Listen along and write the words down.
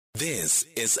This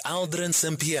is Aldrin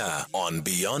Sampear on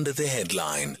Beyond the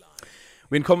Headline.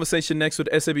 We're in conversation next with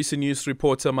SABC News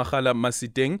reporter Makgala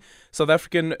Masiteng. South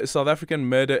African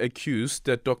murder accused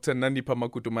Dr Nandipha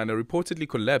Magudumana reportedly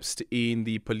collapsed in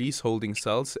the police holding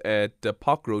cells at the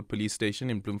Parkroad police station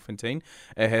in Bloemfontein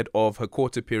ahead of her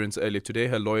court appearance earlier today.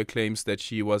 Her lawyer claims that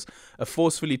she was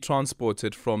forcefully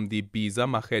transported from the Bizzah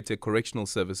Makhathe correctional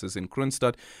services in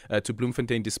Kroonstad to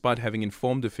Bloemfontein despite having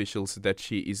informed officials that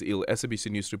she is ill. SABC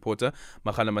News reporter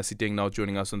Makgala Masiteng now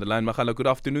joining us on the line. Makgala, good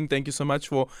afternoon. Thank you so much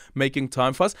for making time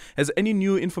for us. Has any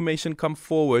new information come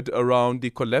forward around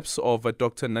the collapse of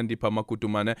Dr Nandipha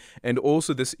Magudumana and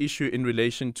also this issue in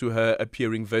relation to her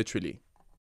appearing virtually?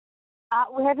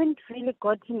 We haven't really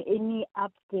gotten any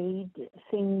update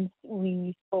since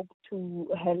we spoke to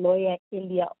her lawyer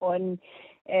earlier on.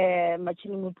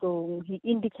 He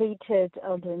indicated,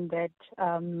 Alden, that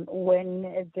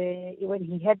when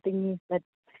he had the news that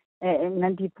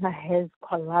Nandipha has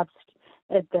collapsed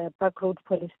at the Parkroad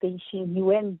police station, he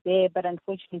went there, but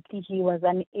unfortunately he was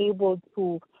unable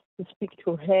to speak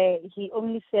to her. He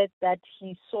only said that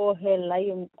he saw her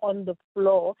lying on the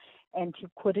floor and he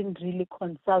couldn't really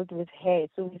consult with her.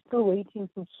 So we're still waiting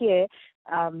to hear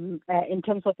in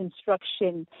terms of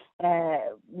instruction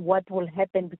what will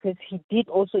happen, because he did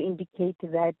also indicate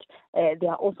that they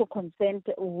are also concerned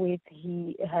with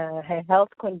her health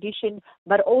condition,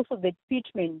 but also the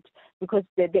treatment, because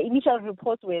the initial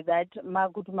reports were that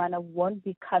Magudumana won't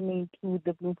be coming to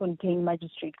the Bloemfontein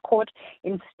Magistrate Court.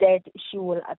 Instead, she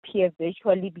will appear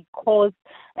virtually because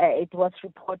it was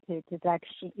reported that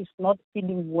she is not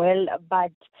feeling well,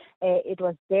 but it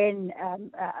was then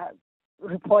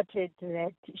reported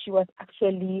that she was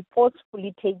actually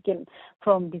forcefully taken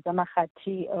from Bizzah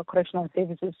Makhathe correctional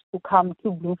services to come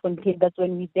to Bloemfontein. That's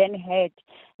when we then heard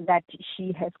that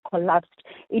she has collapsed.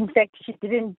 In fact, she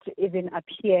didn't even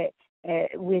appear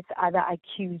with other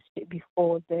accused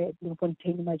before the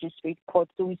Bloemfontein Magistrate Court.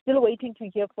 So we're still waiting to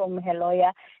hear from her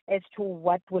lawyer as to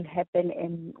what will happen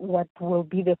and what will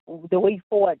be the way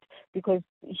forward, because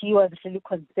he was really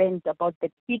concerned about the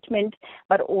treatment,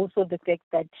 but also the fact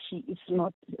that she is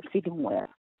not feeling well.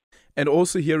 And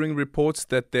also hearing reports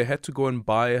that they had to go and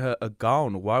buy her a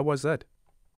gown. Why was that?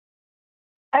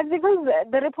 Because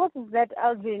the report is that,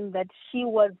 Alvin, that she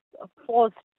was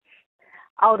forced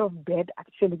out of bed,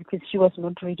 actually, because she was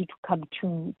not ready to come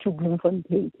to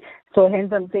Bloemfontein. So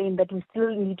hence I'm saying that we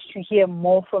still need to hear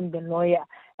more from the lawyer,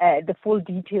 the full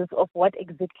details of what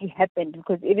exactly happened,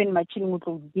 because even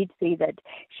Machinimutlu did say that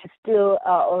she still,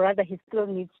 or rather he still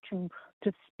needs to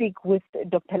speak with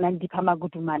Dr Nandipha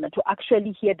Magudumana to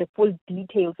actually hear the full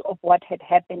details of what had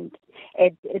happened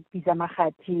at Bizzah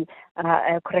Makhathe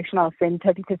Correctional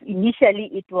Center, because initially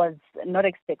it was not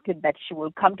expected that she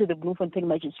will come to the Bloemfontein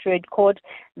Magistrate Court.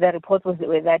 The report was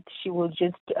that she will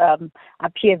just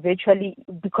appear virtually,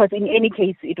 because in any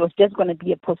case it was just going to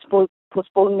be a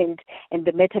postponement and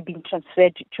the matter being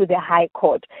transferred to the High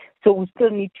Court. So we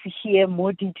still need to hear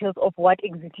more details of what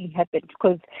exactly happened,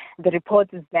 because the report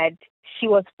is that she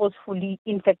was forcefully,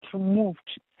 in fact, removed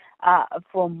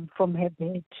from her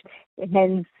bed.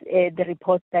 Hence, the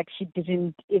report that she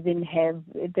didn't even have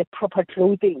the proper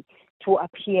clothing to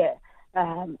appear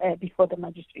before the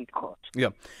magistrate court. Yeah.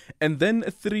 And then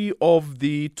 3 of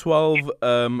the 12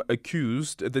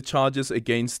 accused, the charges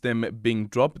against them being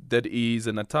dropped, that is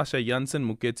Natasha Jansen,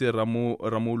 Mukete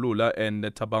Ramulula and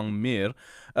Tabang Mir.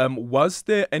 Was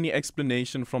there any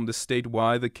explanation from the state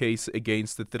why the case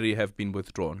against the 3 have been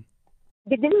withdrawn?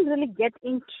 They didn't really get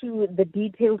into the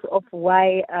details of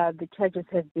why the charges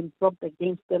have been dropped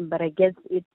against them, but I guess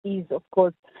it is, of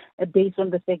course, based on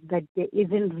the fact that there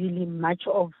isn't really much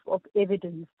of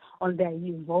evidence on their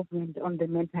involvement on the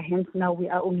matter. Hence, now we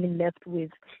are only left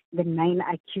with the 9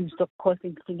 accused, of course,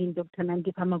 including Dr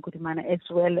Nandipha Magudumana as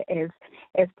well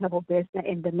as Thabo Bester,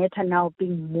 and the matter now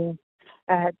being moved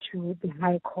to the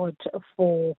High Court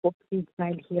for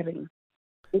pre-trial hearing.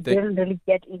 It didn't really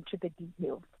get into the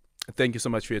details. Thank you so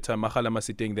much for your time. Makgala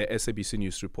Masiteng, the SABC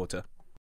News reporter.